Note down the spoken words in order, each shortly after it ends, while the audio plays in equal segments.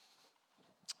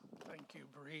Thank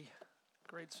you, Bree.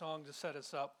 Great song to set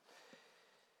us up.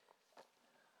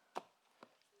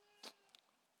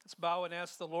 Let's bow and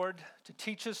ask the Lord to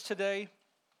teach us today.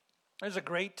 There's a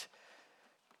great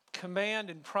command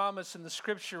and promise in the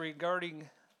scripture regarding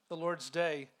the Lord's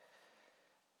day.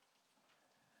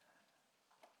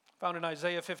 Found in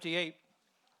Isaiah 58.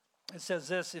 It says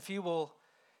this: if you will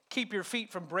keep your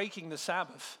feet from breaking the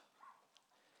Sabbath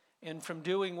and from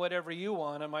doing whatever you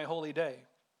want on my holy day.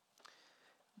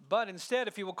 But instead,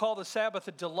 if you will call the Sabbath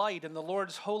a delight and the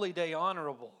Lord's holy day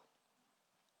honorable.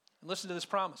 And listen to this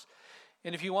promise.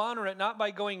 And if you honor it not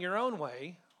by going your own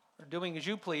way or doing as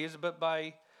you please, but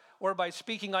by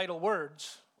speaking idle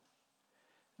words,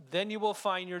 then you will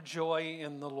find your joy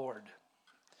in the Lord.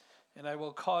 And I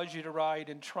will cause you to ride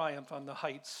in triumph on the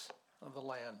heights of the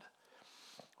land.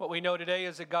 What we know today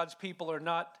is that God's people are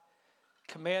not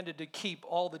commanded to keep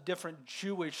all the different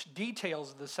Jewish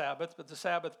details of the Sabbath, but the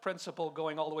Sabbath principle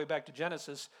going all the way back to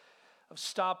Genesis of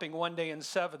stopping one day in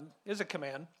seven is a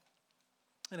command,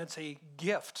 and it's a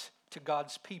gift to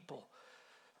God's people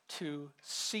to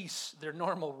cease their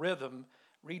normal rhythm,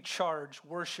 recharge,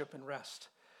 worship, and rest.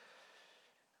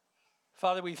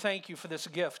 Father, we thank you for this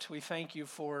gift. We thank you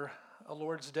for a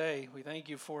Lord's Day. We thank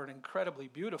you for an incredibly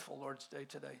beautiful Lord's Day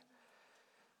today.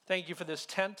 Thank you for this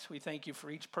tent. We thank you for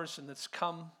each person that's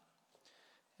come.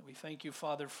 And we thank you,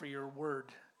 Father, for your word.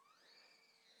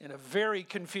 In a very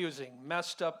confusing,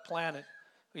 messed up planet,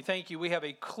 we thank you. We have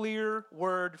a clear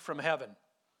word from heaven.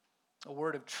 A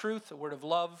word of truth, a word of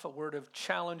love, a word of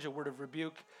challenge, a word of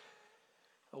rebuke.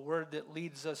 A word that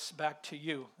leads us back to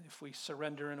you if we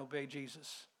surrender and obey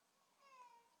Jesus.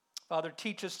 Father,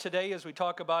 teach us today as we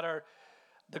talk about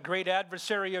the great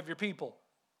adversary of your people,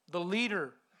 the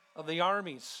leader of the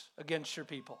armies against your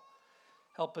people.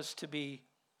 Help us to be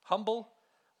humble,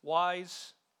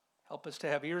 wise. Help us to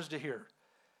have ears to hear.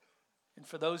 And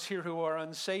for those here who are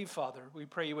unsaved, Father, we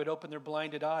pray you would open their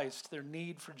blinded eyes to their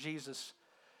need for Jesus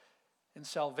and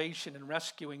salvation and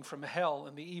rescuing from hell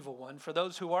and the evil one. For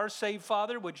those who are saved,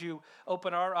 Father, would you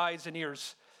open our eyes and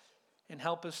ears and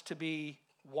help us to be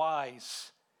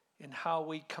wise in how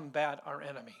we combat our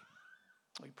enemy.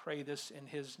 We pray this in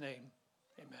his name.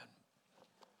 Amen.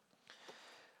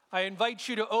 I invite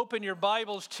you to open your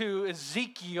Bibles to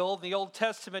Ezekiel, the Old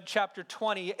Testament, chapter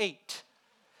 28.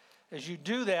 As you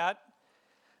do that,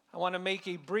 I want to make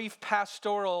a brief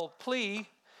pastoral plea.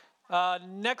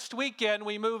 Next weekend,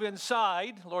 we move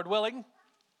inside, Lord willing,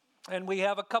 and we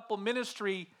have a couple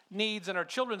ministry needs in our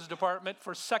children's department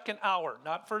for second hour,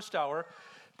 not first hour,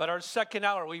 but our second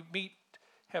hour. We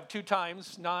have two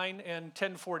times, 9 and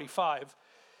 10:45.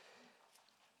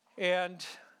 And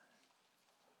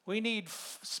we need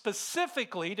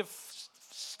specifically to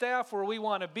staff where we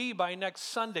want to be by next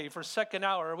Sunday for second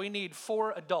hour. We need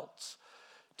 4 adults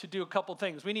to do a couple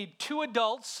things. We need 2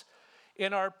 adults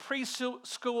in our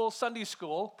preschool Sunday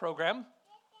school program.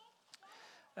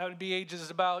 That would be ages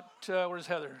about, where's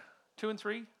Heather? 2 and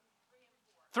 3?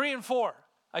 3 and 4.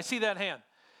 I see that hand.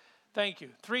 Thank you.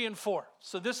 3 and 4.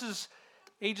 So this is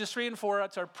ages 3 and 4.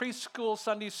 That's our preschool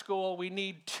Sunday school. We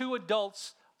need 2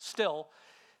 adults still.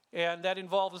 And that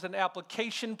involves an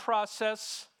application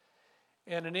process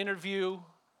and an interview. You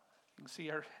can see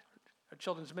our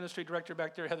children's ministry director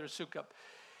back there, Heather Sukup.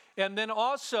 And then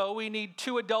also we need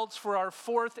 2 adults for our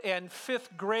 4th and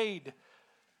 5th grade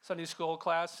Sunday school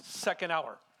class, second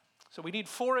hour. So we need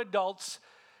 4 adults.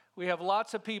 We have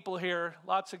lots of people here,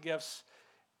 lots of gifts.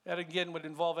 That again would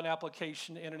involve an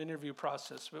application and an interview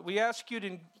process. But we ask you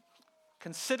to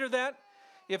consider that.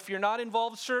 If you're not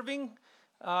involved serving,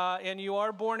 and you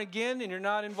are born again and you're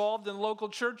not involved in the local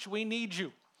church, we need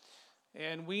you.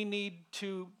 And we need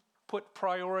to put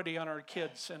priority on our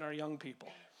kids and our young people.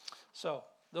 So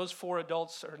those 4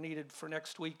 adults are needed for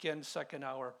next weekend, second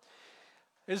hour.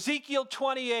 Ezekiel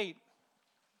 28.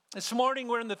 This morning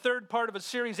we're in the 3rd part of a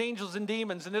series, Angels and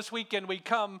Demons. And this weekend we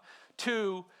come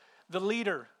to the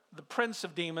leader, the prince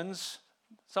of demons,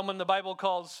 someone the Bible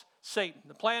calls Satan.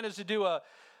 The plan is to do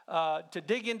to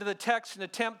dig into the text and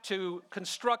attempt to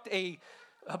construct a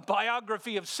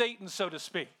biography of Satan, so to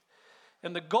speak.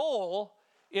 And the goal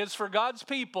is for God's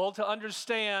people to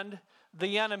understand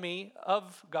the enemy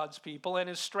of God's people and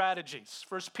his strategies.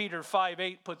 1 Peter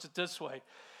 5:8 puts it this way. It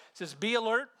says, be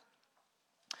alert.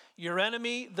 Your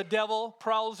enemy, the devil,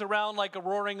 prowls around like a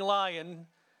roaring lion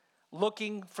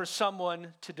looking for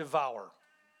someone to devour.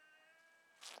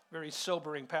 Very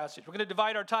sobering passage. We're going to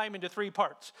divide our time into 3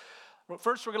 parts.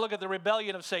 First, we're going to look at the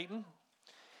rebellion of Satan.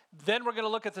 Then we're going to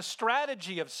look at the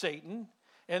strategy of Satan.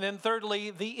 And then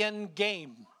thirdly, the end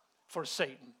game for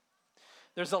Satan.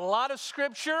 There's a lot of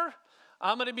scripture.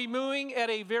 I'm going to be moving at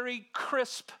a very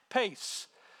crisp pace.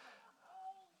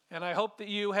 And I hope that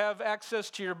you have access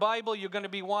to your Bible. You're going to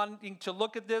be wanting to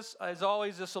look at this. As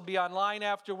always, this will be online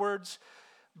afterwards.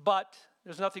 But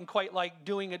there's nothing quite like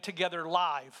doing it together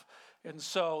live. And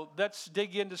so let's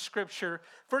dig into Scripture.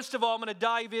 First of all, I'm going to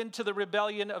dive into the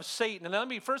rebellion of Satan. And let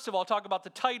me first of all talk about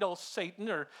the title Satan,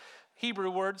 or Hebrew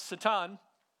word Satan.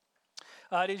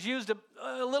 It is used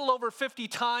a little over 50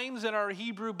 times in our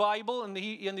Hebrew Bible in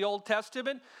the Old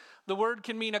Testament. The word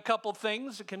can mean a couple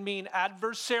things. It can mean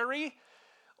adversary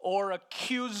or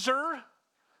accuser.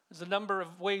 There's a number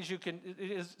of ways you can.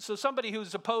 So somebody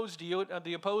who's opposed to you,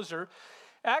 the opposer.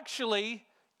 Actually,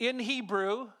 in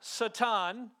Hebrew,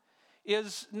 Satan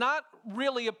is not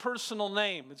really a personal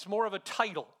name. It's more of a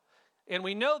title. And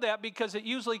we know that because it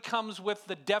usually comes with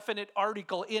the definite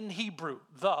article in Hebrew,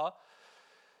 the,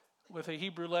 with a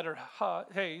Hebrew letter, ha.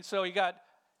 Hey, so you got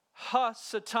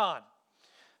ha-Satan.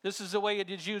 This is the way it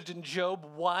is used in Job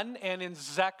 1 and in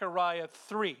Zechariah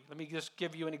 3. Let me just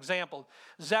give you an example.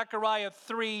 Zechariah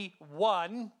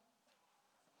 3:1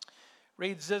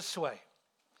 reads this way.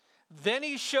 Then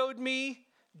he showed me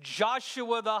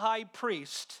Joshua the high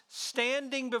priest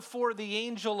standing before the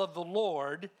angel of the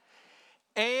Lord,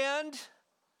 and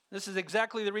this is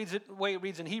exactly the way it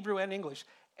reads in Hebrew and English,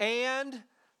 and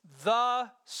the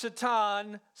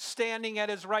Satan standing at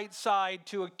his right side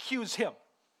to accuse him.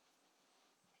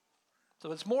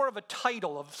 So it's more of a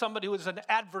title of somebody who is an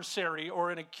adversary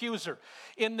or an accuser.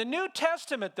 In the New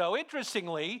Testament, though,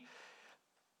 interestingly,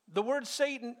 the word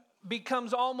Satan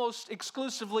becomes almost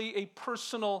exclusively a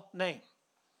personal name.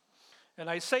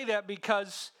 And I say that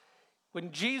because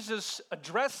when Jesus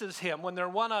addresses him, when they're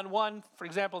one-on-one, for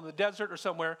example, in the desert or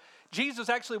somewhere, Jesus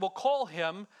actually will call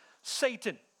him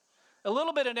Satan. A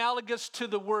little bit analogous to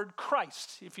the word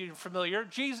Christ, if you're familiar.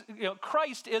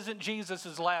 Christ isn't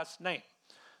Jesus' last name.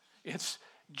 It's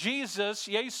Jesus,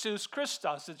 Jesus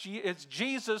Christos. It's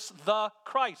Jesus the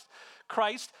Christ.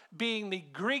 Christ being the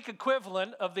Greek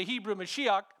equivalent of the Hebrew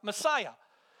Mashiach, Messiah.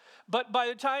 But by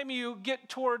the time you get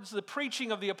towards the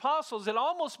preaching of the apostles, it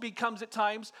almost becomes at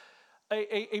times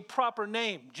a proper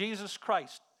name, Jesus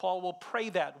Christ. Paul will pray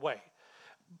that way.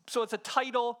 So it's a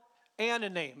title and a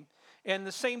name. And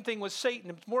the same thing with Satan.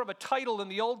 It's more of a title in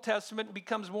the Old Testament. It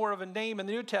becomes more of a name in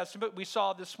the New Testament. We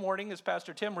saw this morning, as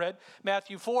Pastor Tim read,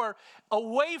 Matthew 4,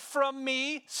 away from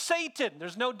me, Satan.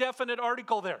 There's no definite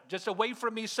article there, just away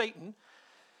from me, Satan.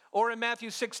 Or in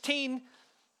Matthew 16,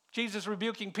 Jesus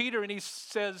rebuking Peter, and he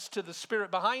says to the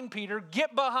spirit behind Peter,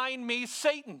 get behind me,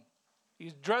 Satan. He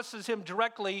addresses him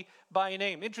directly by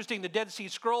name. Interesting, the Dead Sea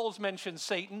Scrolls mention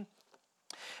Satan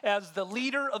as the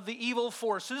leader of the evil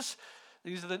forces.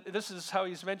 This is how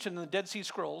he's mentioned in the Dead Sea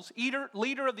Scrolls.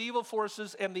 Leader of the evil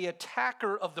forces and the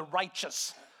attacker of the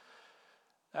righteous.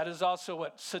 That is also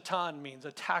what Satan means,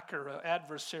 attacker,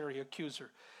 adversary,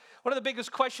 accuser. One of the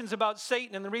biggest questions about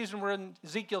Satan, and the reason we're in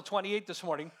Ezekiel 28 this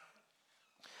morning,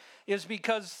 is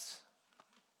because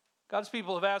God's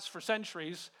people have asked for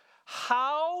centuries,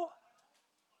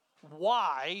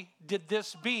 why did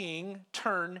this being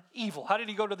turn evil? How did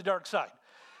he go to the dark side?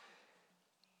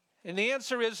 And the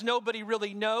answer is nobody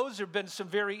really knows. There have been some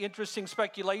very interesting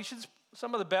speculations,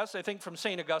 some of the best, I think, from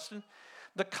St. Augustine.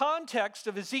 The context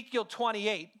of Ezekiel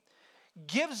 28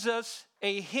 gives us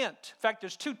a hint. In fact,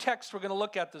 there's two texts we're going to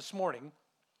look at this morning.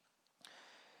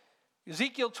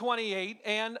 Ezekiel 28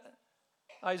 and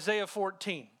Isaiah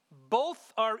 14.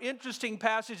 Both are interesting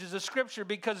passages of Scripture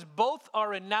because both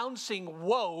are announcing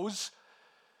woes.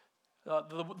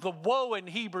 The woe in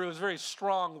Hebrew is very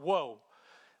strong woe.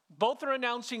 Both are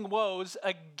announcing woes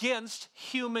against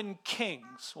human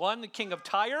kings. One, the king of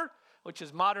Tyre, which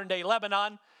is modern-day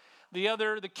Lebanon. The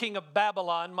other, the king of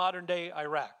Babylon, modern-day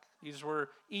Iraq. These were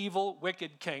evil,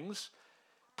 wicked kings.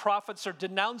 Prophets are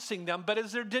denouncing them, but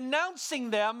as they're denouncing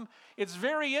them, it's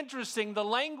very interesting. The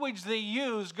language they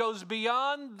use goes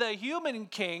beyond the human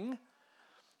king.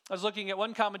 I was looking at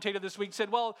one commentator this week,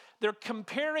 said, well, they're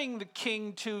comparing the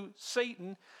king to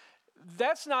Satan.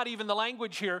 That's not even the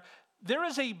language here. There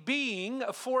is a being,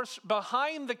 a force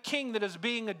behind the king that is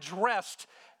being addressed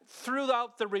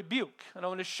throughout the rebuke. And I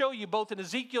want to show you both in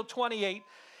Ezekiel 28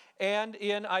 and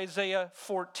in Isaiah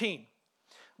 14.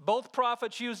 Both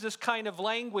prophets use this kind of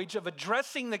language of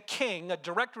addressing the king, a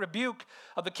direct rebuke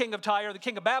of the king of Tyre, the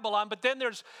king of Babylon, but then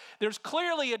there's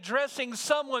clearly addressing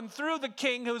someone through the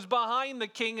king who's behind the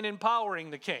king and empowering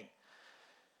the king.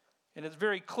 And it's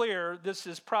very clear this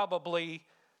is probably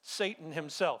Satan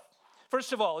himself.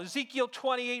 First of all, Ezekiel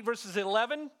 28 verses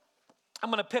 11.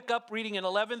 I'm going to pick up reading in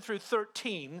 11 through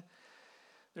 13.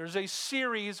 There's a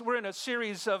series, we're in a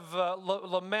series of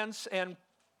laments and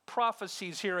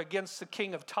prophecies here against the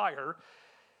king of Tyre.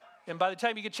 And by the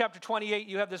time you get chapter 28,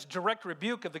 you have this direct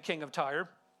rebuke of the king of Tyre.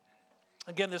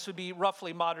 Again, this would be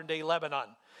roughly modern-day Lebanon.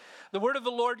 The word of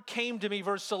the Lord came to me,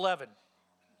 verse 11.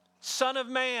 Son of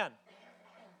man,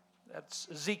 that's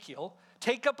Ezekiel,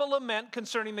 take up a lament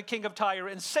concerning the king of Tyre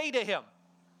and say to him.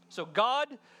 So God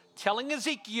telling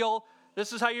Ezekiel,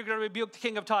 this is how you're going to rebuke the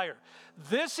king of Tyre.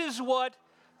 This is what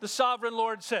the sovereign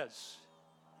Lord says.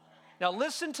 Now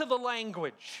listen to the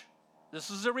language. This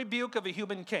is a rebuke of a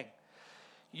human king.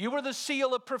 You were the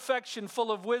seal of perfection, full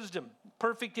of wisdom,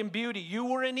 perfect in beauty. You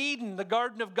were in Eden, the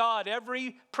garden of God.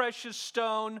 Every precious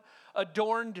stone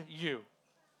adorned you.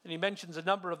 And he mentions a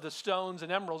number of the stones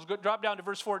and emeralds. Drop down to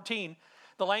verse 14.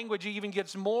 The language even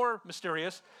gets more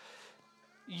mysterious.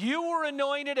 You were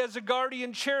anointed as a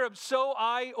guardian cherub, so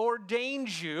I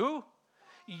ordained you.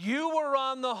 You were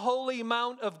on the holy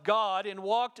mount of God and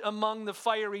walked among the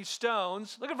fiery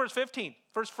stones. Look at verse 15,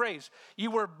 first phrase.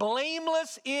 You were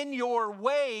blameless in your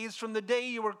ways from the day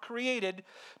you were created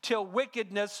till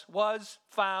wickedness was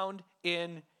found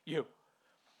in you.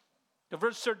 Now,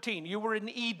 verse 13, you were in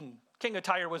Eden. King of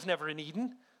Tyre was never in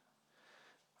Eden.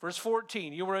 Verse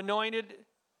 14, you were anointed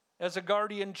as a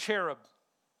guardian cherub,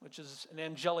 which is an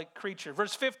angelic creature.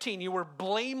 Verse 15, you were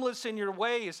blameless in your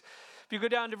ways. If you go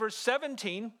down to verse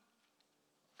 17,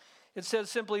 it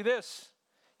says simply this,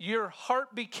 your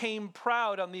heart became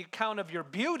proud on the account of your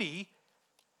beauty,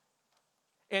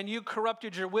 and you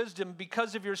corrupted your wisdom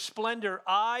because of your splendor.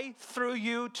 I threw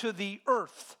you to the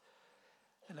earth,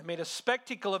 and I made a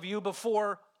spectacle of you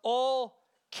before all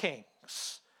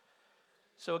kings.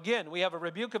 So again, we have a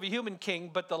rebuke of a human king,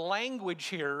 but the language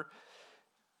here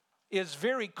is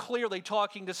very clearly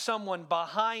talking to someone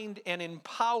behind and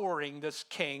empowering this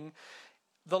king.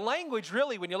 The language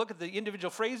really, when you look at the individual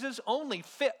phrases, only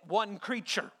fit one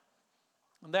creature,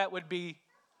 and that would be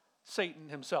Satan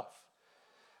himself.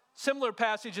 Similar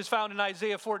passage is found in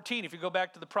Isaiah 14. If you go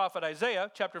back to the prophet Isaiah,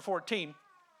 chapter 14,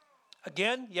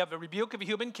 again, you have a rebuke of a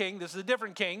human king. This is a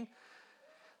different king.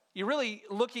 You're really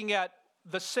looking at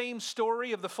the same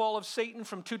story of the fall of Satan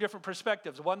from two different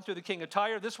perspectives. One through the king of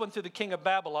Tyre, this one through the king of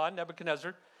Babylon,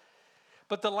 Nebuchadnezzar.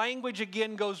 But the language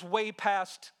again goes way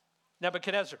past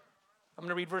Nebuchadnezzar. I'm going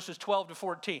to read verses 12 to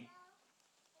 14.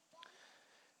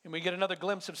 And we get another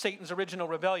glimpse of Satan's original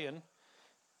rebellion.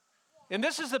 And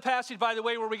this is the passage, by the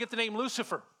way, where we get the name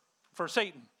Lucifer for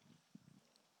Satan.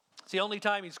 It's the only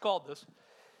time he's called this.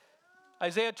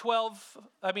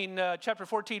 Chapter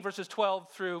 14, verses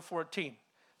 12 through 14.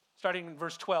 Starting in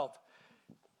verse 12.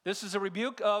 This is a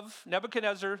rebuke of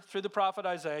Nebuchadnezzar through the prophet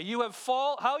Isaiah.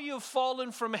 How you have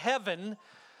fallen from heaven,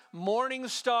 morning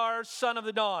star, son of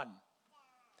the dawn.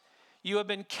 You have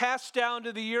been cast down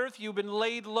to the earth. You've been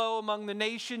laid low among the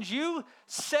nations. You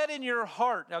said in your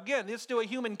heart, now again, this to a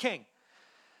human king,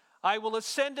 I will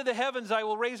ascend to the heavens. I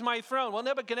will raise my throne. Well,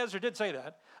 Nebuchadnezzar did say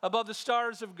that. Above the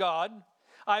stars of God.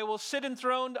 I will sit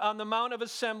enthroned on the mount of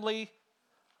assembly,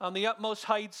 on the utmost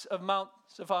heights of Mount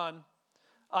Zaphon.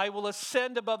 I will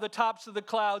ascend above the tops of the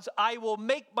clouds. I will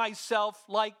make myself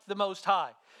like the Most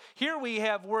High. Here we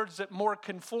have words that more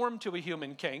conform to a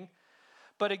human king.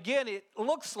 But again, it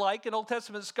looks like, and Old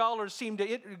Testament scholars seem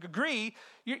to agree,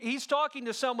 he's talking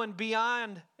to someone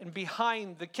beyond and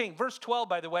behind the king. Verse 12,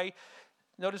 by the way,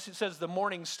 notice it says the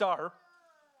morning star.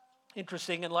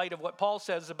 Interesting in light of what Paul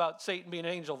says about Satan being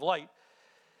an angel of light.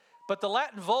 But the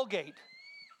Latin Vulgate,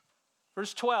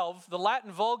 verse 12, the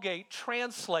Latin Vulgate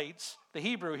translates the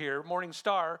Hebrew here, morning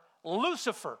star,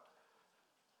 Lucifer.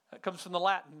 That comes from the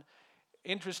Latin.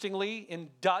 Interestingly, in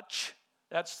Dutch,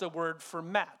 that's the word for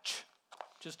match.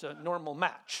 Just a normal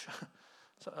match.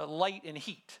 It's a light and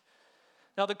heat.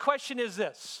 Now the question is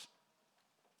this.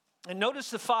 And notice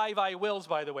the 5 I wills,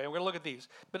 by the way. We're going to look at these.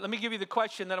 But let me give you the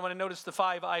question, then I want to notice the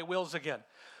 5 I wills again.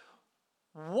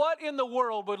 What in the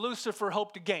world would Lucifer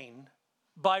hope to gain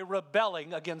by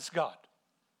rebelling against God?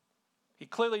 He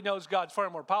clearly knows God's far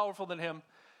more powerful than him.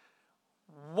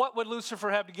 What would Lucifer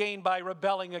have to gain by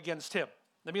rebelling against him?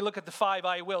 Let me look at the 5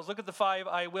 I wills. Look at the 5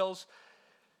 I wills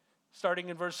starting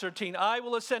in verse 13. I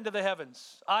will ascend to the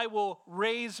heavens. I will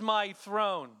raise my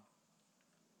throne.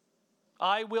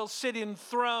 I will sit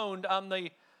enthroned on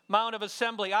the mount of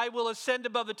assembly. I will ascend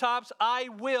above the tops. I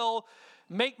will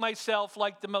make myself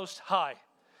like the Most High.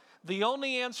 The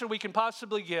only answer we can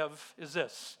possibly give is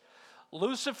this.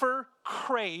 Lucifer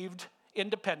craved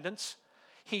independence.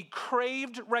 He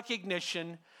craved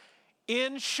recognition.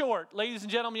 In short, ladies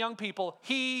and gentlemen, young people,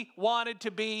 he wanted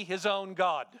to be his own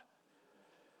God.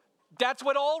 That's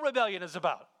what all rebellion is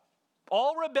about.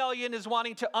 All rebellion is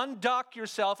wanting to undock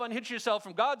yourself, unhitch yourself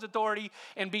from God's authority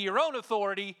and be your own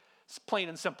authority. It's plain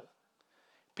and simple.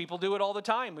 People do it all the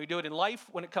time. We do it in life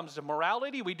when it comes to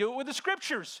morality. We do it with the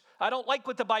scriptures. I don't like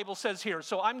what the Bible says here,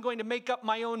 so I'm going to make up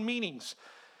my own meanings.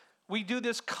 We do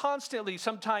this constantly,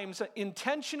 sometimes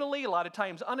intentionally, a lot of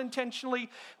times unintentionally.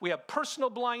 We have personal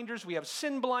blinders, we have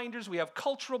sin blinders, we have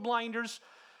cultural blinders,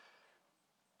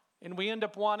 and we end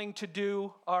up wanting to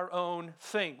do our own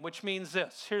thing, which means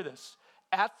this, hear this,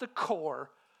 at the core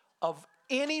of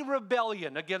any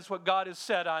rebellion against what God has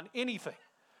said on anything,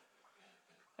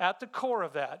 at the core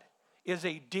of that is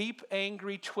a deep,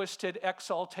 angry, twisted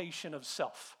exaltation of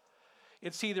self.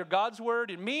 It's either God's word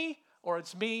in me or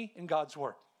it's me in God's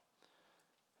word.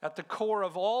 At the core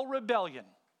of all rebellion,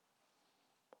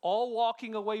 all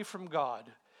walking away from God,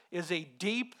 is a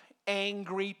deep,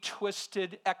 angry,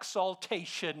 twisted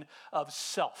exaltation of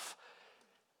self.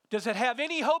 Does it have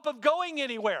any hope of going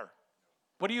anywhere?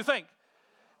 What do you think?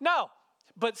 No.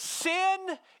 But sin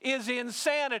is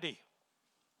insanity.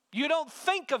 You don't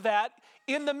think of that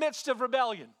in the midst of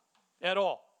rebellion at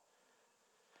all.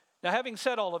 Now, having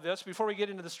said all of this, before we get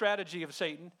into the strategy of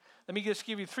Satan, let me just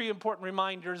give you 3 important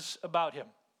reminders about him.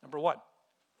 Number 1,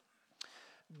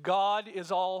 God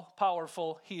is all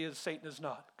powerful. He is, Satan is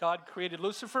not. God created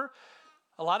Lucifer.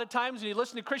 A lot of times when you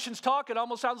listen to Christians talk, it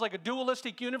almost sounds like a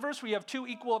dualistic universe where you have 2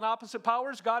 equal and opposite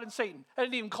powers, God and Satan. That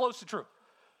isn't even close to true.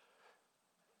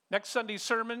 Next Sunday's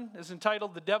sermon is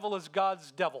entitled, "The Devil is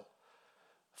God's Devil."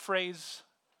 Phrase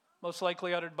most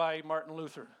likely uttered by Martin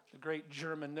Luther, the great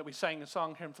German that we sang a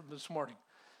song hymn from this morning.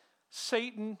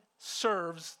 Satan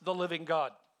serves the living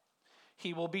God.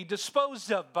 He will be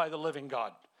disposed of by the living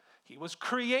God. He was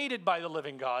created by the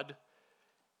living God,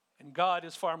 and God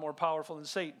is far more powerful than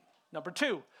Satan. Number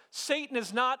 2, Satan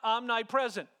is not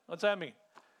omnipresent. What's that mean?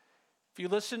 If you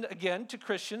listen again to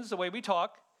Christians, the way we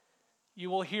talk,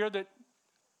 you will hear that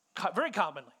very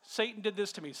commonly, Satan did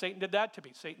this to me, Satan did that to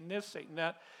me, Satan this, Satan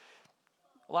that.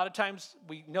 A lot of times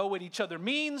we know what each other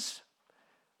means,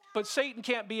 but Satan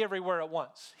can't be everywhere at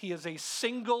once. He is a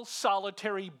single,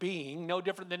 solitary being, no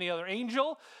different than any other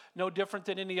angel, no different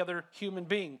than any other human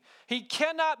being. He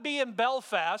cannot be in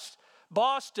Belfast,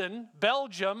 Boston,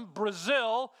 Belgium,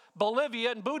 Brazil,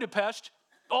 Bolivia, and Budapest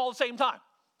all at the same time.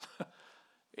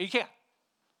 He can't.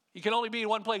 He can only be in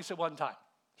one place at one time.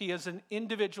 He is an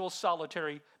individual,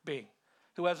 solitary being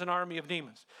who has an army of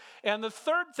demons. And the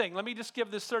third thing, let me just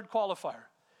give this third qualifier.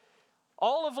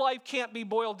 All of life can't be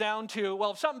boiled down to, well,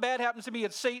 if something bad happens to me,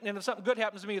 it's Satan, and if something good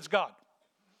happens to me, it's God.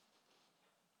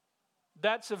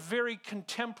 That's a very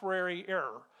contemporary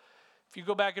error. If you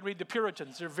go back and read the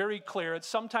Puritans, they're very clear. It's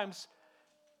sometimes,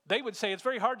 they would say, it's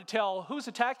very hard to tell who's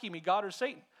attacking me, God or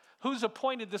Satan. Who's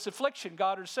appointed this affliction,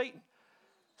 God or Satan?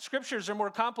 Scriptures are more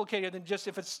complicated than just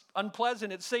if it's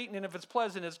unpleasant, it's Satan, and if it's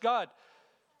pleasant, it's God.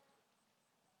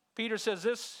 Peter says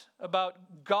this about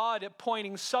God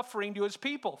appointing suffering to his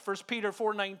people. 1 Peter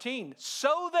 4:19.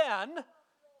 So then,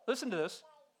 listen to this,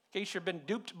 in case you've been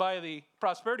duped by the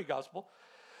prosperity gospel.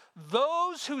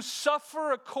 Those who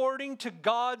suffer according to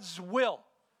God's will.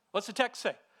 What's the text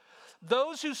say?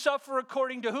 Those who suffer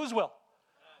according to whose will?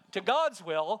 To God's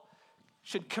will,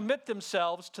 should commit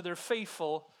themselves to their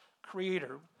faithful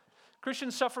Creator.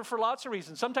 Christians suffer for lots of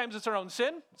reasons. Sometimes it's our own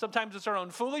sin. Sometimes it's our own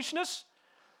foolishness.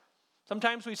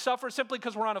 Sometimes we suffer simply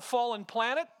because we're on a fallen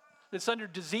planet that's under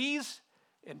disease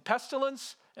and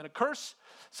pestilence and a curse.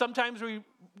 Sometimes we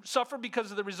suffer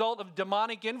because of the result of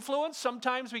demonic influence.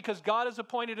 Sometimes because God has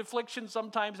appointed affliction.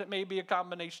 Sometimes it may be a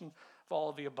combination of all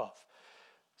of the above.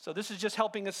 So this is just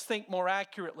helping us think more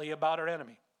accurately about our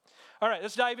enemy. All right,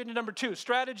 let's dive into number 2,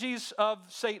 strategies of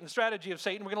Satan. Strategy of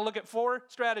Satan. We're going to look at 4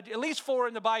 strategies, at least 4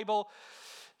 in the Bible.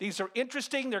 These are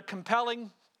interesting, they're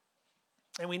compelling,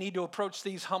 and we need to approach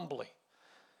these humbly.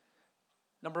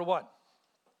 Number 1,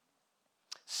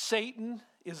 Satan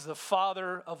is the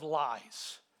father of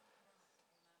lies.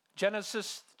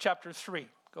 Genesis chapter 3.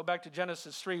 Go back to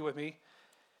Genesis 3 with me.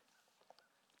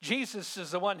 Jesus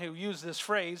is the one who used this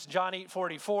phrase, John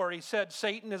 8:44. He said,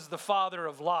 Satan is the father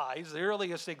of lies. The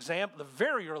earliest example, the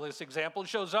very earliest example,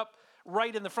 shows up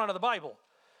right in the front of the Bible.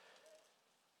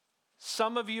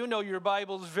 Some of you know your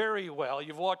Bibles very well.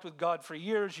 You've walked with God for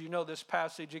years. You know this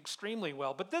passage extremely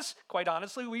well. But this, quite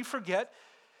honestly, we forget.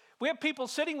 We have people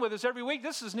sitting with us every week.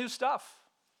 This is new stuff.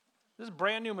 This is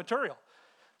brand new material.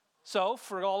 So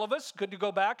for all of us, good to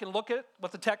go back and look at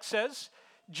what the text says.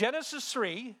 Genesis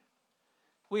 3,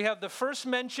 we have the first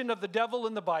mention of the devil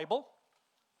in the Bible.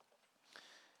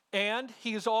 And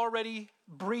he is already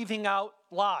breathing out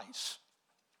lies.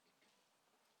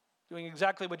 Doing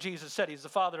exactly what Jesus said. He's the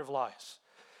father of lies.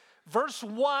 Verse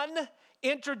 1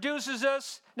 introduces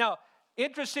us. Now,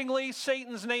 interestingly,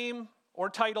 Satan's name or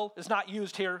title is not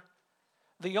used here.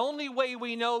 The only way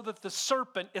we know that the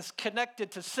serpent is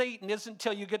connected to Satan isn't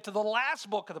until you get to the last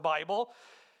book of the Bible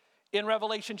in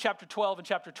Revelation chapter 12 and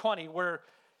chapter 20, where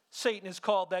Satan is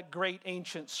called that great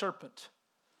ancient serpent,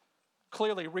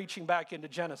 clearly reaching back into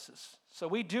Genesis. So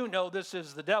we do know this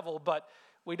is the devil, but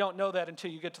we don't know that until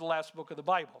you get to the last book of the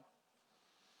Bible.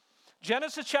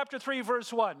 Genesis chapter 3,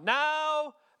 verse 1.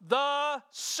 Now the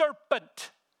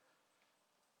serpent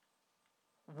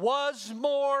was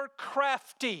more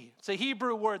crafty. It's a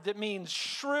Hebrew word that means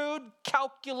shrewd,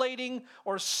 calculating,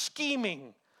 or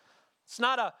scheming. It's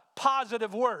not a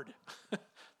positive word.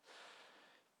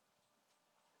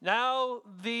 Now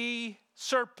the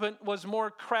serpent was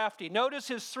more crafty. Notice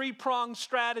his three-pronged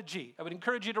strategy. I would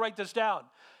encourage you to write this down.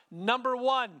 Number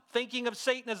one, thinking of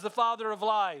Satan as the father of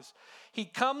lies. He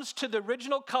comes to the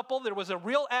original couple. There was a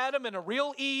real Adam and a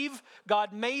real Eve.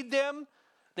 God made them.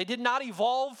 They did not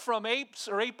evolve from apes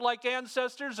or ape-like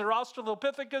ancestors or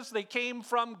Australopithecus. They came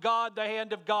from God, the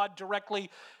hand of God,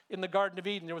 directly in the Garden of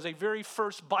Eden. There was a very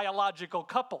first biological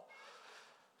couple.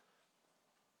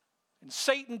 And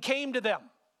Satan came to them.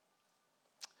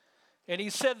 And he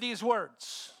said these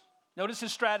words. Notice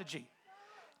his strategy.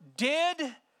 Did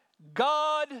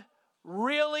God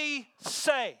really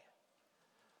say?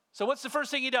 So what's the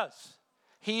first thing he does?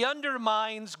 He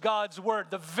undermines God's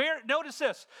word. Notice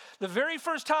this. The very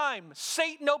first time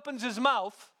Satan opens his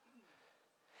mouth,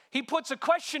 he puts a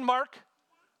question mark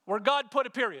where God put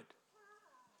a period.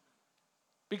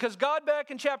 Because God back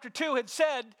in chapter 2 had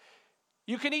said,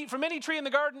 you can eat from any tree in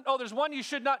the garden. Oh, there's one you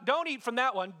should not. Don't eat from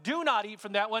that one. Do not eat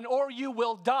from that one, or you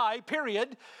will die,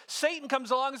 period. Satan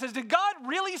comes along and says, did God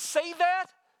really say that?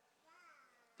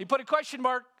 He put a question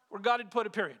mark where God had put a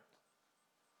period.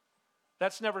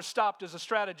 That's never stopped as a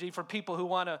strategy for people who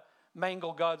want to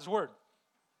mangle God's word.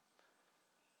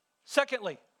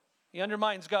 Secondly, he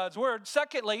undermines God's word.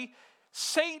 Secondly,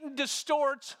 Satan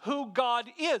distorts who God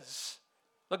is.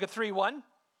 Look at 3:1.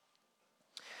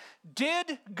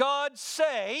 Did God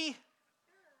say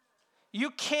you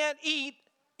can't eat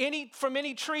from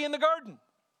any tree in the garden?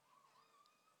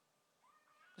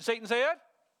 Did Satan say that?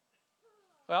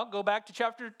 Well, go back to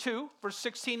chapter 2, verse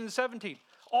 16 and 17.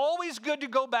 Always good to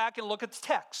go back and look at the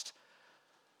text.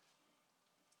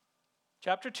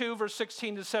 Chapter 2, verse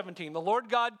 16 to 17. The Lord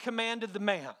God commanded the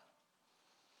man.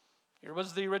 Here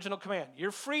was the original command.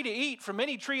 You're free to eat from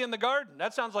any tree in the garden.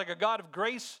 That sounds like a God of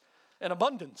grace and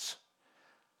abundance.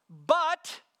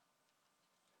 But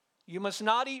you must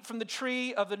not eat from the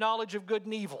tree of the knowledge of good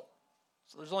and evil.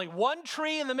 So there's only one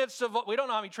tree in the midst of, we don't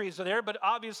know how many trees are there, but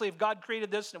obviously if God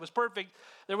created this and it was perfect,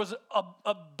 there was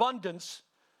abundance.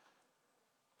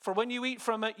 For when you eat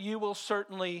from it, you will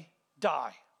certainly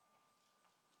die.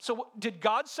 So did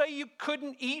God say you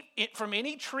couldn't eat it from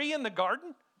any tree in the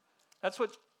garden? That's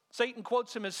what Satan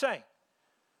quotes him as saying.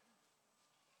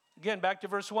 Again, back to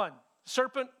verse 1.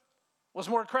 Serpent was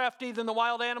more crafty than the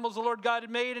wild animals the Lord God had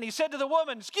made. And he said to the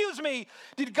woman, excuse me,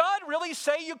 did God really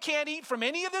say you can't eat from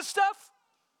any of this stuff?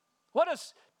 What a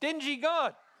stingy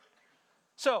God.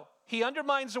 So he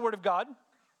undermines the word of God.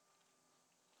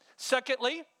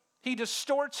 Secondly, he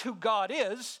distorts who God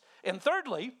is. And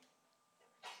thirdly,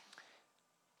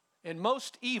 in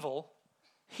most evil,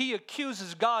 he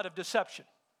accuses God of deception.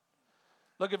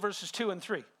 Look at verses 2 and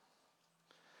 3.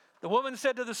 The woman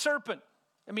said to the serpent,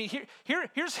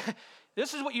 here's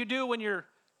this is what you do when you're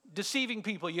deceiving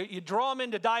people. You draw them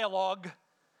into dialogue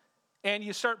and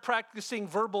you start practicing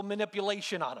verbal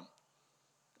manipulation on them,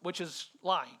 which is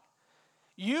lying.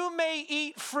 You may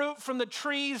eat fruit from the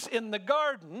trees in the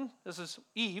garden. This is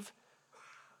Eve.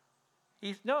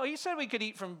 He said we could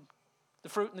eat from the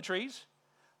fruit in the trees.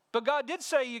 But God did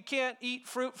say you can't eat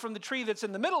fruit from the tree that's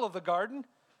in the middle of the garden.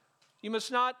 You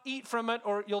must not eat from it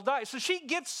or you'll die. So she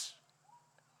gets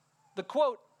the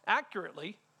quote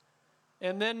accurately.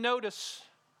 And then notice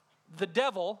the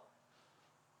devil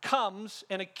comes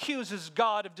and accuses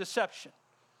God of deception.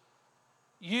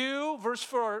 You, verse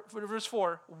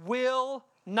 4, will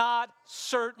not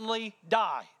certainly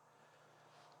die.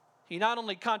 He not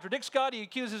only contradicts God, he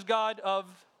accuses God of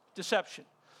deception.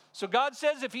 So God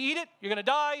says if you eat it, you're going to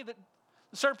die. The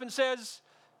serpent says,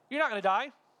 you're not going to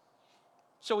die.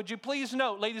 So would you please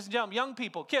note, ladies and gentlemen, young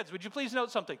people, kids, would you please note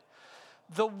something?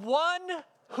 The one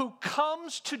who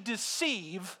comes to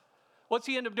deceive, what's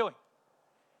he end up doing?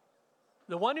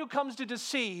 The one who comes to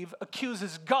deceive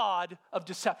accuses God of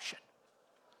deception.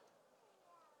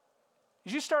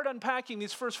 As you start unpacking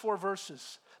these first 4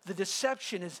 verses, the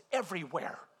deception is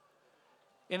everywhere.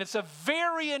 And it's a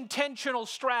very intentional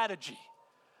strategy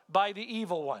by the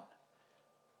evil one.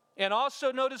 And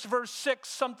also notice verse 6,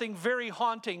 something very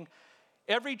haunting.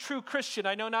 Every true Christian,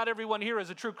 I know not everyone here is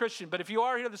a true Christian, but if you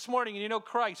are here this morning and you know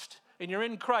Christ and you're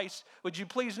in Christ, would you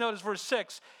please notice verse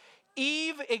 6?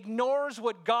 Eve ignores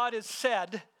what God has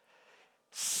said,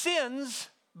 sins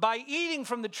by eating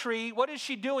from the tree, what is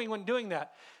she doing when doing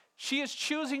that? She is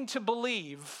choosing to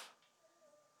believe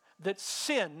that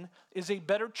sin is a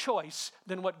better choice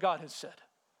than what God has said.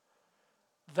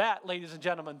 That, ladies and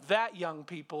gentlemen, that, young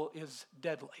people, is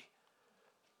deadly.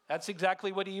 That's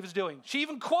exactly what Eve is doing. She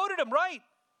even quoted him right.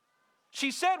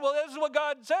 She said, well, this is what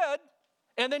God said.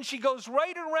 And then she goes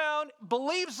right around,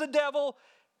 believes the devil,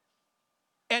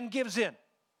 and gives in.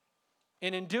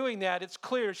 And in doing that, it's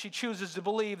clear she chooses to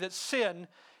believe that sin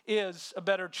is a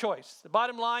better choice. The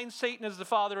bottom line, Satan is the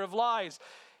father of lies.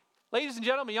 Ladies and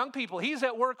gentlemen, young people, he's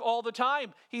at work all the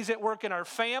time. He's at work in our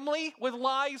family with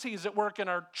lies. He's at work in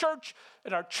our church,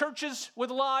 in our churches with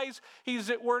lies. He's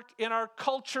at work in our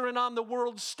culture and on the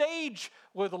world stage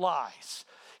with lies.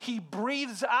 He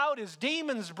breathes out, his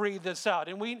demons breathe this out.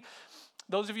 And we,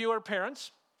 those of you who are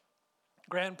parents,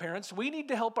 grandparents, we need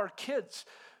to help our kids.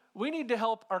 We need to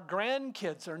help our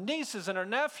grandkids, our nieces and our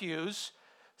nephews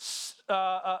see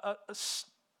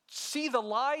the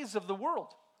lies of the world.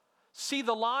 See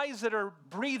the lies that are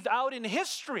breathed out in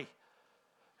history.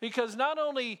 Because not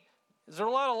only is there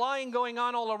a lot of lying going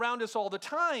on all around us all the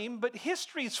time, but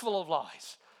history is full of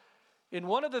lies. And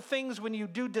one of the things when you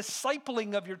do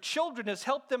discipling of your children is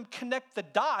help them connect the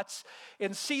dots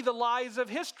and see the lies of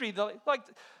history. Like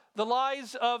the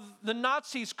lies of the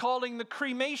Nazis calling the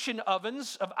cremation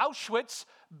ovens of Auschwitz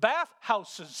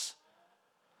bathhouses.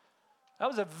 That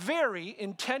was a very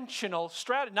intentional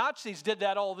strategy. Nazis did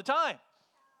that all the time.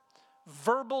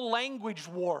 Verbal language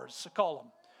wars, I call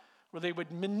them, where they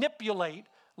would manipulate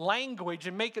language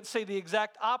and make it say the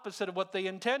exact opposite of what they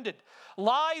intended.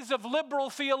 Lies of liberal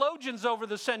theologians over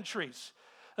the centuries,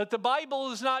 that the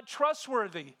Bible is not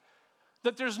trustworthy,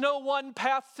 that there's no one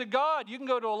path to God. You can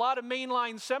go to a lot of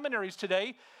mainline seminaries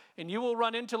today, and you will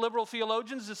run into liberal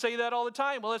theologians that say that all the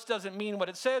time. Well, this doesn't mean what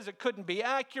it says. It couldn't be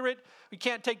accurate. We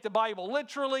can't take the Bible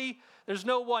literally. There's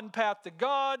no one path to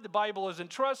God. The Bible isn't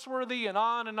trustworthy, and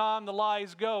on the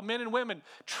lies go. Men and women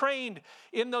trained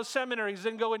in those seminaries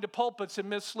then go into pulpits and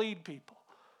mislead people.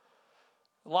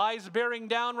 Lies bearing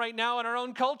down right now in our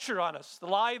own culture on us. The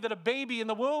lie that a baby in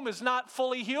the womb is not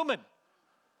fully human.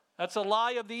 That's a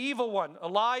lie of the evil one. A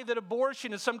lie that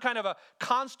abortion is some kind of a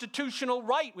constitutional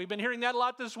right. We've been hearing that a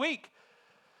lot this week.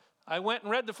 I went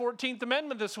and read the 14th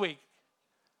Amendment this week.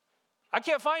 I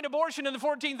can't find abortion in the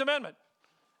 14th Amendment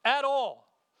at all.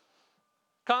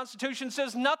 Constitution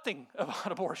says nothing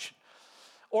about abortion.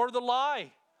 Or the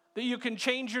lie that you can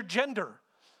change your gender,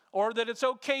 or that it's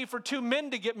okay for two men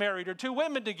to get married or two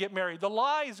women to get married. The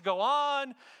lies go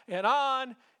on and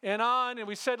on and on. And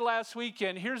we said last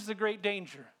weekend, here's the great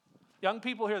danger. Young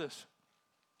people, hear this.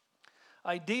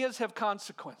 Ideas have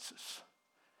consequences.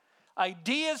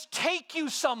 Ideas take you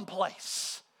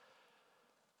someplace.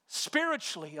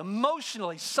 Spiritually,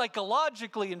 emotionally,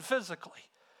 psychologically, and physically.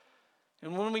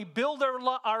 And when we build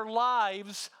our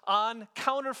lives on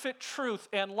counterfeit truth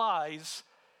and lies,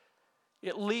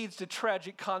 it leads to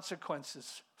tragic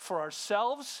consequences for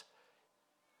ourselves,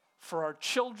 for our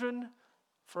children,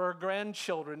 for our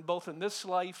grandchildren, both in this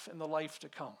life and the life to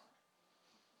come.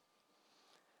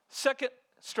 Second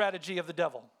strategy of the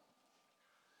devil.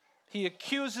 He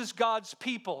accuses God's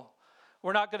people.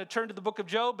 We're not going to turn to the book of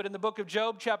Job, but in the book of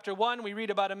Job, chapter 1, we read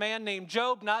about a man named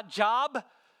Job, not Job.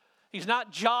 He's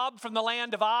not Job from the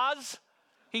land of Oz.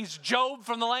 He's Job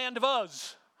from the land of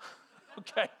Uz.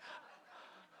 Okay.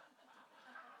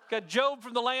 Got Job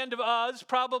from the land of Uz,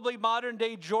 probably modern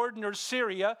day Jordan or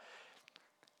Syria.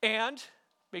 And,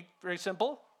 very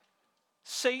simple,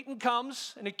 Satan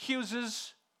comes and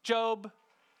accuses Job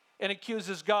and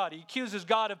accuses God. He accuses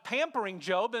God of pampering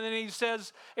Job, and then he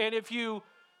says, and if you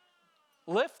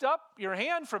lift up your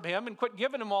hand from him and quit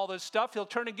giving him all this stuff, he'll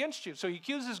turn against you. So he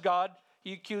accuses God,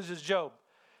 he accuses Job.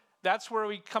 That's where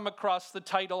we come across the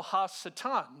title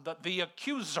Ha-Satan, the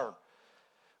accuser.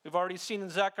 We've already seen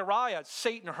in Zechariah,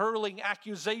 Satan hurling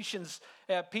accusations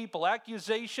at people.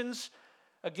 Accusations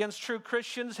against true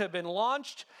Christians have been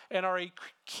launched and are a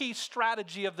key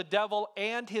strategy of the devil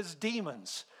and his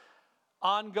demons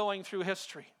ongoing through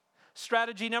history.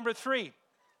 Strategy number 3.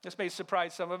 This may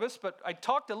surprise some of us, but I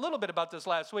talked a little bit about this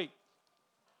last week.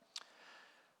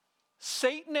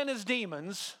 Satan and his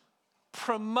demons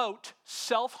promote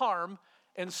self-harm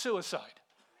and suicide.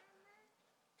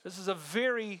 This is a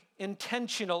very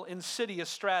intentional, insidious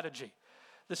strategy.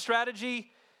 The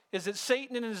strategy is that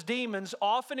Satan and his demons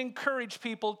often encourage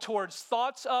people towards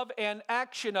thoughts of and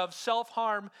action of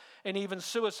self-harm and even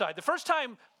suicide. The first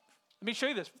time, let me show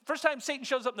you this. First time Satan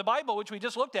shows up in the Bible, which we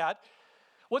just looked at,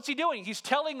 what's he doing? He's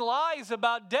telling lies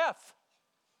about death.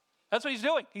 That's what he's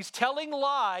doing. He's telling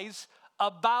lies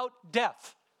about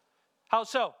death. How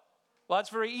so? Well, that's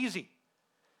very easy.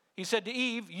 He said to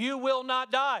Eve, you will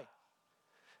not die.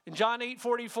 In John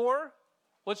 8:44,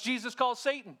 what's Jesus call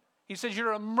Satan? He says,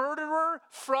 you're a murderer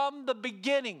from the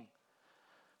beginning.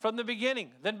 From the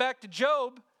beginning. Then back to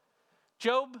Job.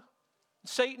 Job,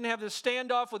 Satan have this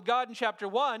standoff with God in chapter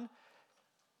 1.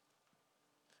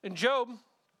 And Job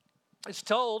is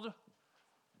told,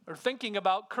 or thinking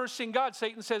about cursing God.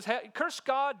 Satan says, hey, curse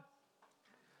God.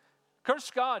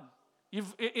 Curse God.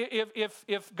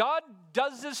 If God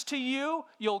does this to you,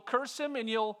 you'll curse him and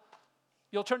you'll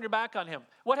turn your back on him.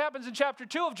 What happens in chapter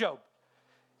 2 of Job?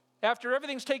 After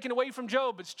everything's taken away from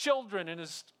Job, his children and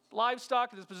his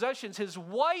livestock and his possessions, his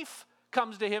wife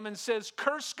comes to him and says,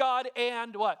 curse God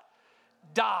and what?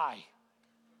 Die.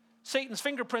 Satan's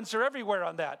fingerprints are everywhere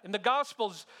on that. In the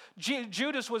Gospels,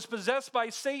 Judas was possessed by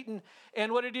Satan,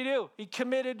 and what did he do? He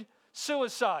committed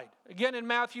suicide. Again, in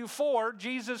Matthew 4,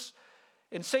 Jesus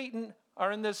and Satan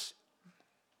are in this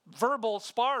verbal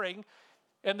sparring,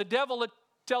 and the devil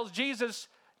tells Jesus,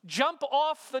 jump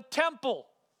off the temple.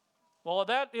 Well,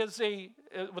 that is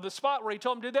with a spot where he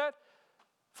told him to do that,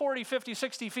 40, 50,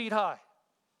 60 feet high.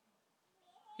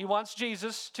 He wants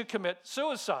Jesus to commit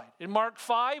suicide. In Mark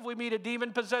 5, we meet a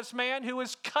demon-possessed man who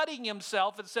is cutting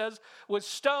himself, it says, with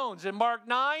stones. In Mark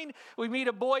 9, we meet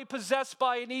a boy possessed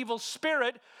by an evil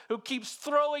spirit who keeps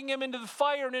throwing him into the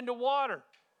fire and into water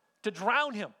to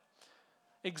drown him.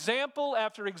 Example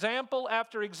after example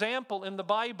after example in the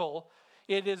Bible,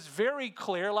 it is very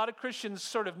clear, a lot of Christians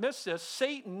sort of miss this,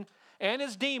 Satan and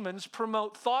his demons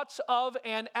promote thoughts of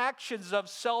and actions of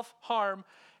self-harm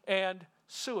and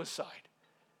suicide.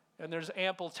 And there's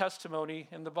ample testimony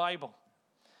in the Bible.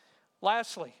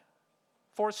 Lastly,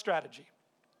 fourth strategy.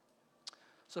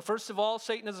 So first of all,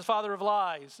 Satan is the father of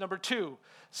lies. Number 2,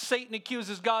 Satan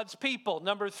accuses God's people.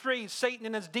 Number 3, Satan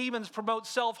and his demons promote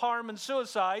self-harm and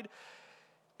suicide.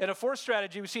 And a fourth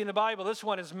strategy we see in the Bible, this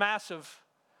one is massive.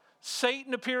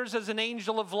 Satan appears as an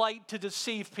angel of light to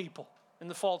deceive people in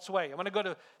the false way. I'm going to go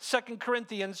to 2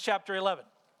 Corinthians chapter 11.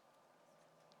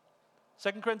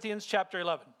 2 Corinthians chapter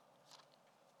 11.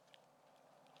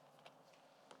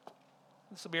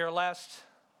 This will be our last.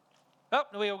 Oh,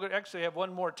 no, we actually have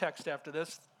one more text after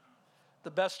this. The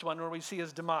best one where we see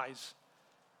his demise.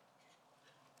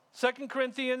 2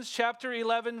 Corinthians chapter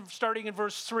 11, starting in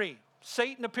verse 3.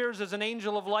 Satan appears as an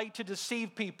angel of light to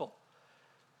deceive people.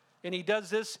 And he does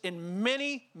this in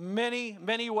many, many,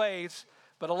 many ways.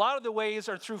 But a lot of the ways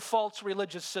are through false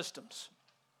religious systems.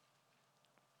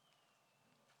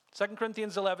 2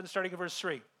 Corinthians 11, starting in verse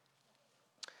 3.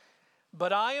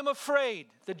 But I am afraid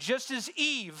that just as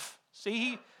Eve, so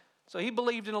he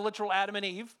believed in a literal Adam and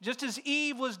Eve, just as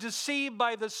Eve was deceived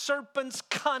by the serpent's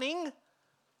cunning,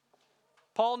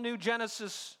 Paul knew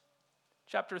Genesis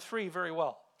chapter 3 very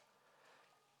well.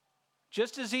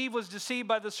 Just as Eve was deceived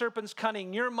by the serpent's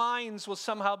cunning, your minds will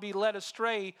somehow be led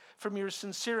astray from your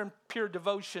sincere and pure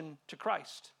devotion to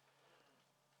Christ.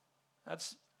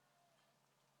 That's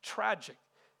tragic.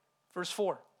 Verse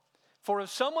 4. For if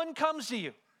someone comes to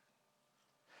you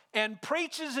and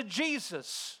preaches a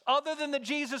Jesus other than the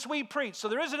Jesus we preach, so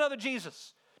there is another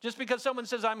Jesus. Just because someone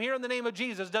says, I'm here in the name of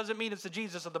Jesus, doesn't mean it's the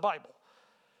Jesus of the Bible.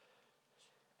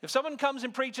 If someone comes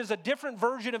and preaches a different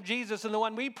version of Jesus than the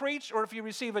one we preach, or if you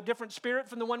receive a different spirit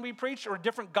from the one we preach, or a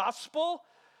different gospel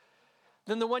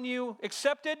than the one you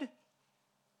accepted,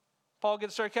 Paul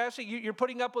gets sarcastic, you're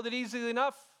putting up with it easily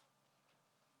enough.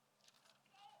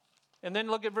 And then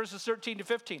look at verses 13 to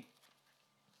 15.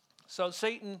 So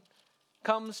Satan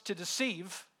comes to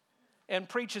deceive and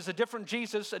preaches a different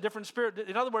Jesus, a different spirit.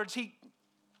 In other words, he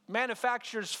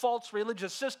manufactures false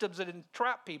religious systems that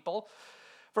entrap people.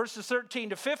 Verses 13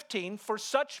 to 15, for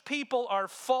such people are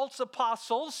false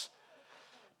apostles,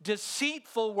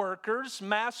 deceitful workers,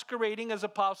 masquerading as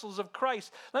apostles of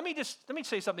Christ. Let me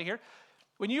say something here.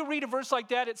 When you read a verse like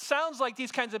that, it sounds like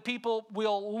these kinds of people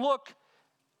will look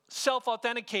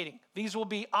self-authenticating. These will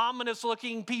be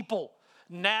ominous-looking people,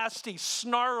 nasty,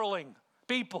 snarling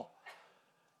people.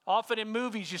 Often in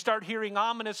movies, you start hearing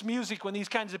ominous music when these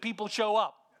kinds of people show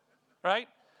up, right?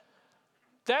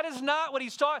 That is not what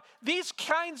he's talking. These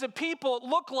kinds of people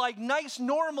look like nice,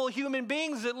 normal human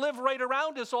beings that live right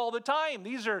around us all the time.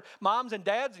 These are moms and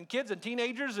dads and kids and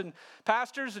teenagers and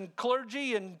pastors and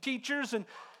clergy and teachers.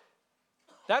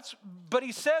 But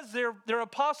he says they're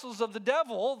apostles of the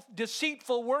devil,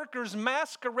 deceitful workers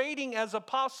masquerading as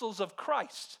apostles of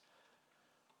Christ.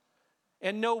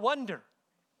 And no wonder.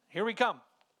 Here we come.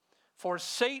 For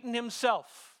Satan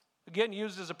himself, again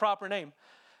used as a proper name,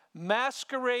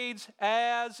 masquerades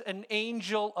as an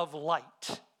angel of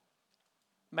light.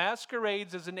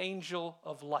 Masquerades as an angel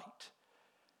of light.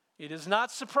 It is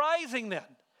not surprising then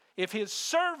if his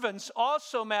servants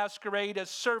also masquerade as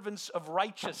servants of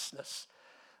righteousness,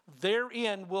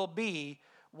 therein will be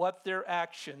what their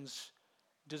actions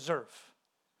deserve.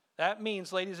 That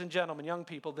means, ladies and gentlemen, young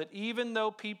people, that even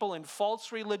though people in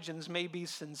false religions may be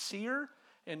sincere,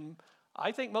 and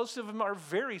I think most of them are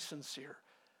very sincere,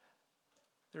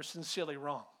 they're sincerely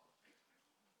wrong.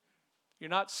 You're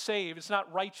not saved. It's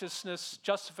not righteousness,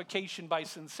 justification by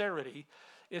sincerity.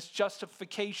 It's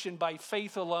justification by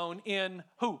faith alone in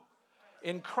who?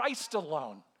 In Christ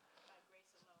alone.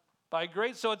 By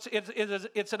grace. So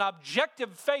it's an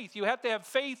objective faith. You have to have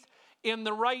faith in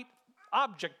the right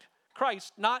object,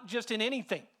 Christ, not just in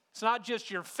anything. It's not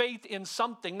just your faith in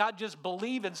something, not just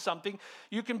believe in something.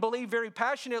 You can believe very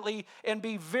passionately and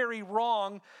be very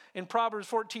wrong. In Proverbs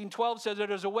 14:12 says that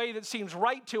there's a way that seems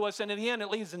right to us, and in the end it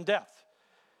leads in death.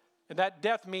 And that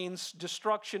death means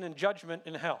destruction and judgment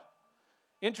in hell.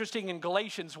 Interesting, in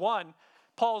Galatians 1,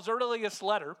 Paul's earliest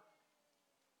letter,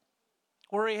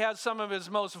 where he has some of his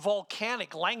most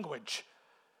volcanic language.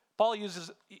 Paul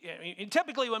uses,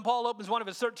 typically when Paul opens one of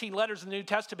his 13 letters in the New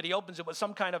Testament, he opens it with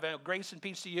some kind of grace and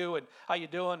peace to you, and how you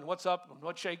doing, what's up, and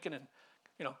what's shaking, and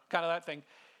kind of that thing.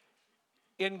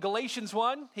 In Galatians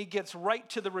 1, he gets right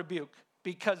to the rebuke,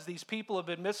 because these people have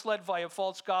been misled by a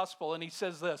false gospel, and he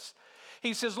says this.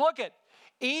 He says, look it,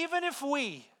 even if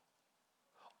we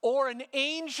or an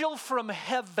angel from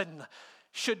heaven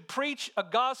should preach a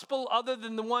gospel other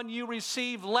than the one you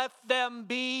receive, let them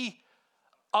be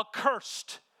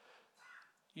accursed.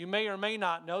 You may or may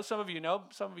not know, some of you know,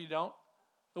 some of you don't.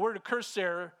 The word accursed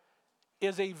there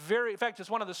is in fact, it's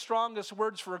one of the strongest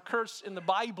words for a curse in the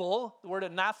Bible, the word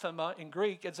anathema in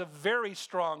Greek. It's a very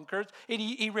strong curse.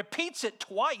 He repeats it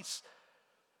twice.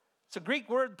 It's a Greek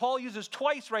word Paul uses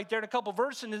twice right there in a couple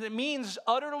verses, and it means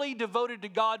utterly devoted to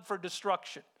God for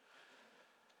destruction.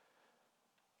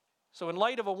 So in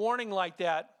light of a warning like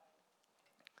that,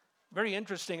 very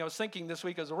interesting, I was thinking this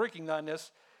week as I was working on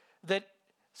this, that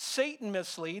Satan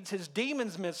misleads, his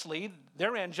demons mislead,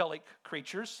 they're angelic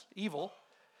creatures, evil.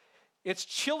 It's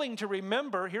chilling to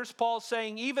remember, here's Paul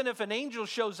saying, even if an angel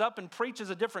shows up and preaches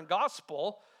a different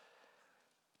gospel,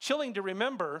 chilling to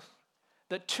remember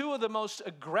that two of the most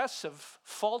aggressive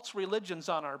false religions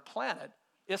on our planet,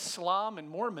 Islam and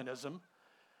Mormonism,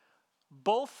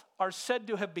 both are said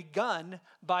to have begun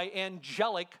by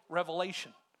angelic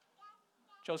revelation.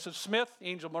 Joseph Smith, the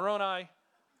angel Moroni.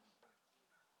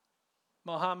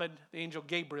 Muhammad, the angel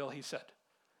Gabriel, he said.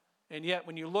 And yet,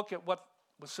 when you look at what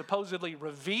was supposedly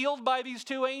revealed by these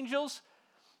two angels,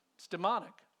 it's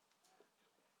demonic.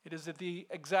 It is the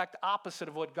exact opposite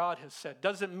of what God has said.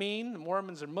 Doesn't mean the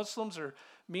Mormons and Muslims are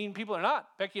mean people or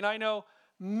not. Becky and I know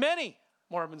many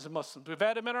Mormons and Muslims. We've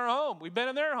had them in our home. We've been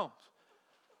in their homes.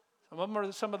 Some of them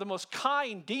are some of the most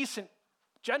kind, decent,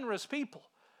 generous people.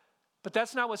 But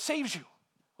that's not what saves you.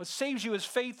 What saves you is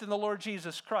faith in the Lord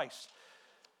Jesus Christ.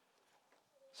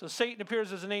 So Satan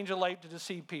appears as an angel of light to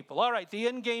deceive people. All right, the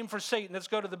end game for Satan. Let's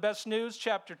go to the best news,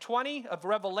 chapter 20 of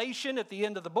Revelation at the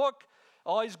end of the book.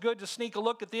 Always good to sneak a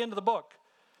look at the end of the book.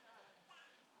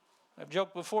 I've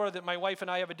joked before that my wife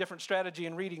and I have a different strategy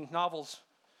in reading novels.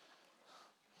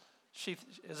 She,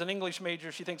 as an English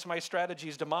major, she thinks my strategy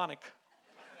is demonic.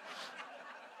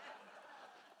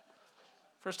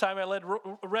 First time I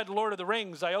read Lord of the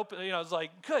Rings, I was like,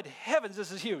 good heavens,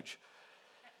 this is huge.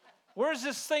 Where's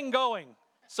this thing going?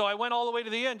 So I went all the way to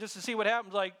the end just to see what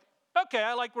happens. Like, okay,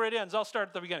 I like where it ends. I'll start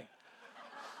at the beginning.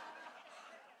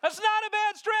 That's not a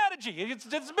bad strategy.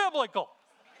 It's biblical.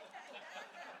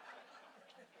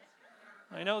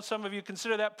 I know some of you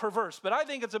consider that perverse, but I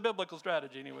think it's a biblical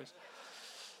strategy anyways.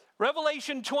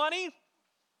 Revelation 20,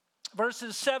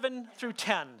 verses 7 through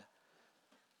 10.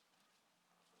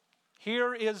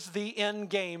 Here is the end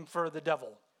game for the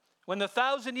devil. When the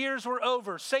 1,000 years were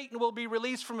over, Satan will be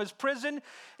released from his prison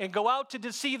and go out to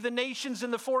deceive the nations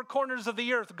in the four corners of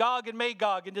the earth, Gog and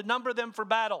Magog, and to number them for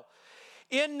battle.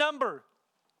 In number,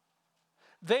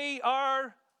 they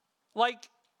are like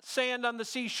sand on the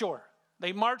seashore.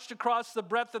 They marched across the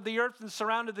breadth of the earth and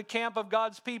surrounded the camp of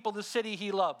God's people, the city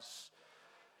he loves.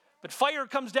 But fire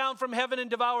comes down from heaven and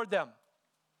devoured them.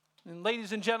 And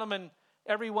ladies and gentlemen,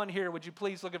 everyone here, would you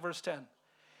please look at verse 10.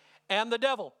 And the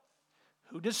devil,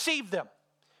 who deceived them,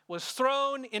 was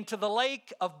thrown into the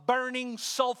lake of burning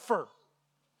sulfur,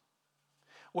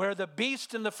 where the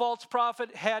beast and the false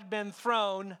prophet had been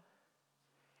thrown,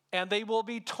 and they will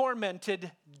be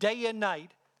tormented day and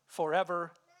night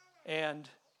forever and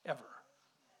ever.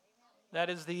 That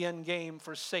is the end game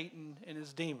for Satan and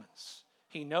his demons.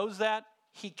 He knows that.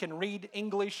 He can read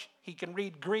English. He can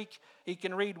read Greek. He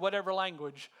can read whatever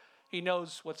language. He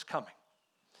knows what's coming.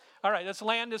 All right, let's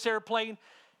land this airplane.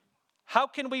 How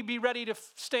can we be ready to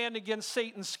stand against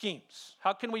Satan's schemes?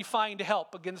 How can we find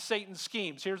help against Satan's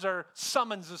schemes? Here's our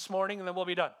summons this morning, and then we'll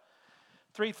be done.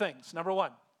 3 things. Number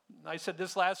 1. I said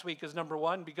this last week is number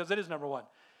 1 because it is number 1.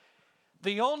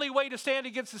 The only way to stand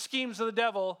against the schemes of the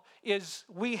devil is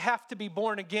we have to be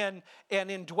born again and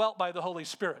indwelt by the Holy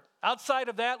Spirit. Outside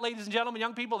of that, ladies and gentlemen,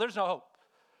 young people, there's no hope.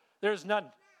 There's none.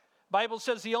 Bible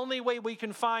says the only way we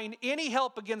can find any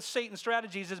help against Satan's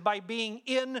strategies is by being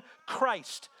in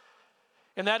Christ.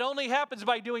 And that only happens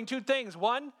by doing 2 things.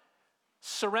 1,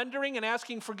 surrendering and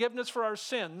asking forgiveness for our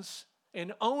sins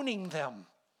and owning them.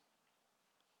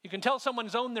 You can tell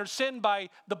someone's owned their sin by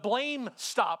the blame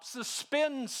stops, the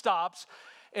spin stops,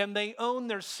 and they own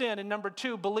their sin. And number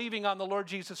 2, believing on the Lord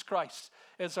Jesus Christ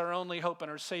as our only hope and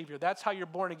our Savior. That's how you're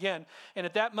born again. And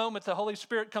at that moment, the Holy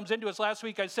Spirit comes into us. Last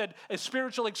week I said a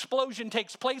spiritual explosion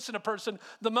takes place in a person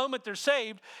the moment they're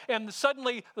saved, and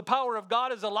suddenly the power of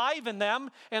God is alive in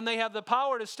them, and they have the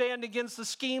power to stand against the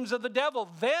schemes of the devil.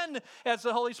 Then, as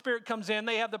the Holy Spirit comes in,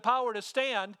 they have the power to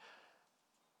stand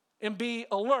and be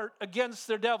alert against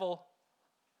their devil,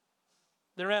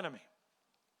 their enemy.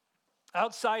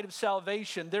 Outside of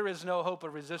salvation, there is no hope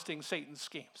of resisting Satan's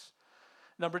schemes.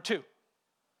 Number 2,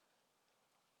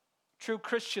 true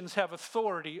Christians have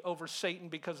authority over Satan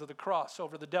because of the cross,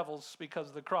 over the devils because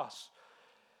of the cross.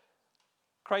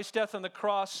 Christ's death on the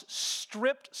cross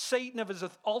stripped Satan of his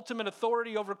ultimate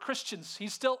authority over Christians.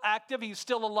 He's still active. He's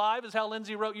still alive, as Hal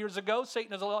Lindsey wrote years ago.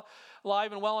 Satan is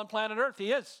alive and well on planet Earth.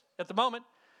 He is at the moment.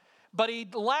 But he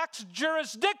lacks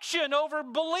jurisdiction over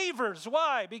believers.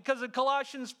 Why? Because of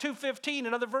Colossians 2:15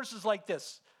 and other verses like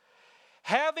this.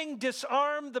 Having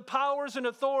disarmed the powers and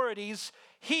authorities,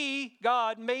 he,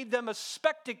 God, made them a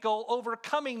spectacle,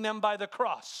 overcoming them by the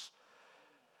cross.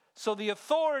 So the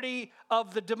authority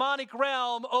of the demonic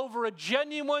realm over a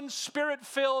genuine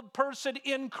spirit-filled person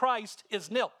in Christ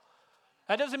is nil.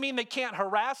 That doesn't mean they can't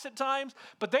harass at times,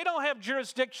 but they don't have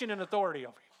jurisdiction and authority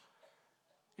over you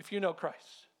if you know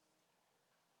Christ.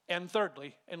 And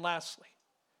thirdly, and lastly,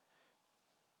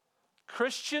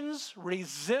 Christians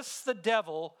resist the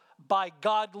devil by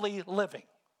godly living.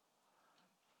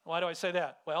 Why do I say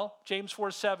that? Well, James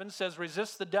 4:7 says,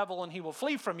 resist the devil and he will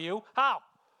flee from you. How?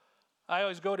 I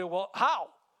always go to, well, how?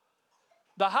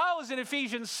 The how is in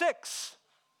Ephesians 6.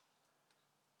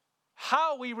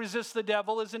 How we resist the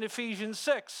devil is in Ephesians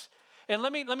 6. And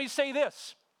let me say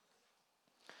this.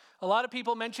 A lot of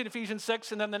people mention Ephesians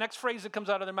 6, and then the next phrase that comes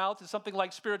out of their mouth is something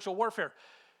like spiritual warfare.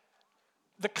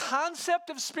 The concept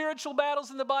of spiritual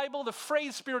battles in the Bible, the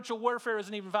phrase spiritual warfare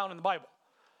isn't even found in the Bible.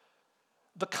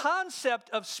 The concept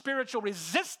of spiritual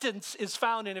resistance is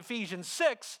found in Ephesians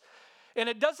 6, and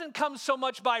it doesn't come so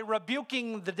much by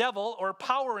rebuking the devil or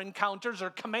power encounters or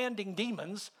commanding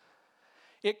demons.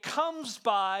 It comes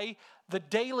by the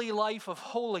daily life of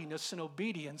holiness and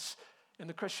obedience in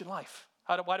the Christian life.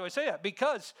 Why do I say that?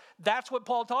 Because that's what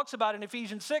Paul talks about in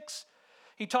Ephesians 6.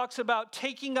 He talks about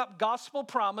taking up gospel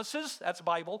promises, that's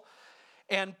Bible,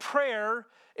 and prayer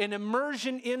and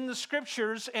immersion in the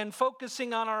scriptures and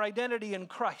focusing on our identity in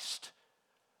Christ.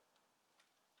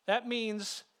 That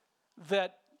means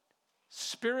that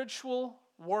spiritual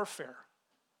warfare,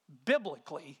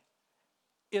 biblically,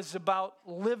 is about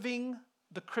living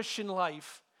the Christian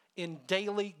life in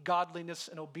daily godliness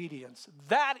and obedience.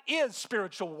 That is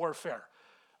spiritual warfare,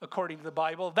 according to the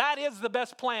Bible. That is the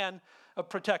best plan of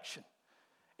protection.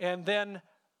 And then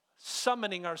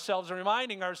summoning ourselves and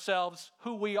reminding ourselves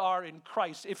who we are in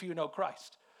Christ, if you know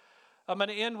Christ. I'm going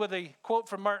to end with a quote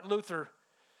from Martin Luther.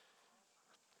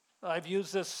 I've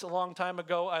used this a long time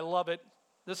ago. I love it.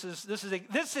 This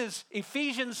is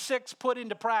Ephesians 6 put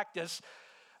into practice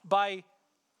by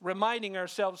reminding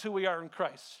ourselves who we are in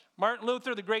Christ. Martin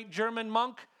Luther, the great German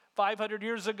monk, 500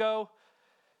 years ago,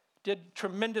 did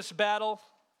tremendous battle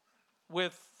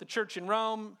with the church in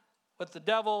Rome, with the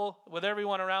devil, with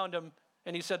everyone around him,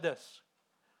 and he said this,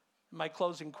 my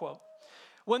closing quote.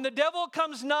 When the devil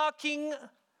comes knocking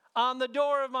on the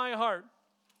door of my heart,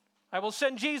 I will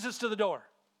send Jesus to the door.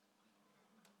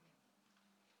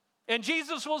 And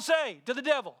Jesus will say to the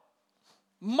devil,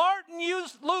 Martin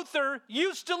Luther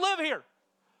used to live here,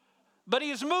 but he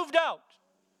has moved out.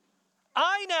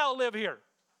 I now live here.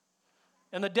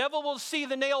 And the devil will see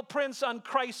the nail prints on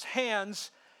Christ's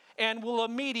hands and will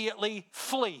immediately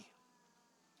flee.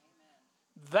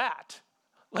 That,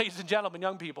 ladies and gentlemen,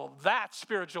 young people, that's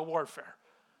spiritual warfare.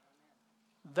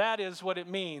 That is what it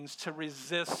means to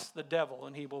resist the devil,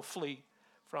 and he will flee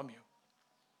from you.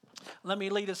 Let me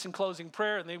lead us in closing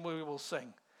prayer, and then we will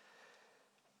sing.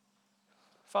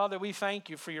 Father, we thank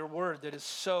you for your word that is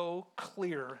so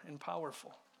clear and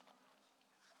powerful.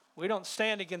 We don't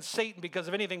stand against Satan because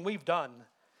of anything we've done.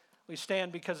 We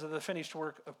stand because of the finished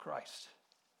work of Christ.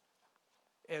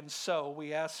 And so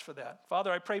we ask for that.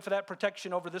 Father, I pray for that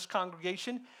protection over this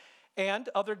congregation and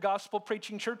other gospel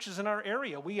preaching churches in our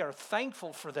area. We are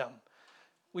thankful for them.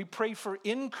 We pray for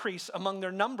increase among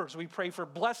their numbers. We pray for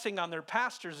blessing on their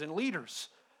pastors and leaders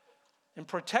and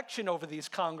protection over these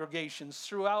congregations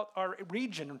throughout our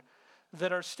region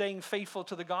that are staying faithful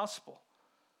to the gospel.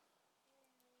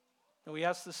 And we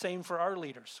ask the same for our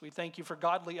leaders. We thank you for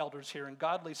godly elders here and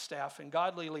godly staff and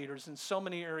godly leaders in so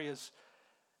many areas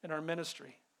in our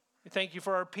ministry. We thank you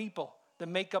for our people that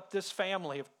make up this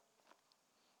family.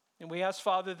 And we ask,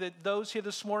 Father, that those here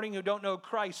this morning who don't know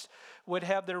Christ would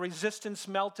have their resistance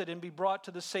melted and be brought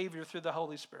to the Savior through the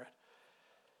Holy Spirit.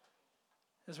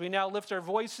 As we now lift our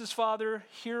voices, Father,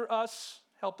 hear us.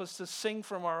 Help us to sing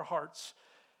from our hearts.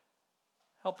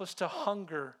 Help us to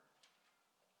hunger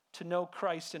to know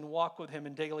Christ and walk with him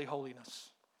in daily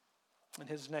holiness. In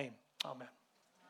his name, amen.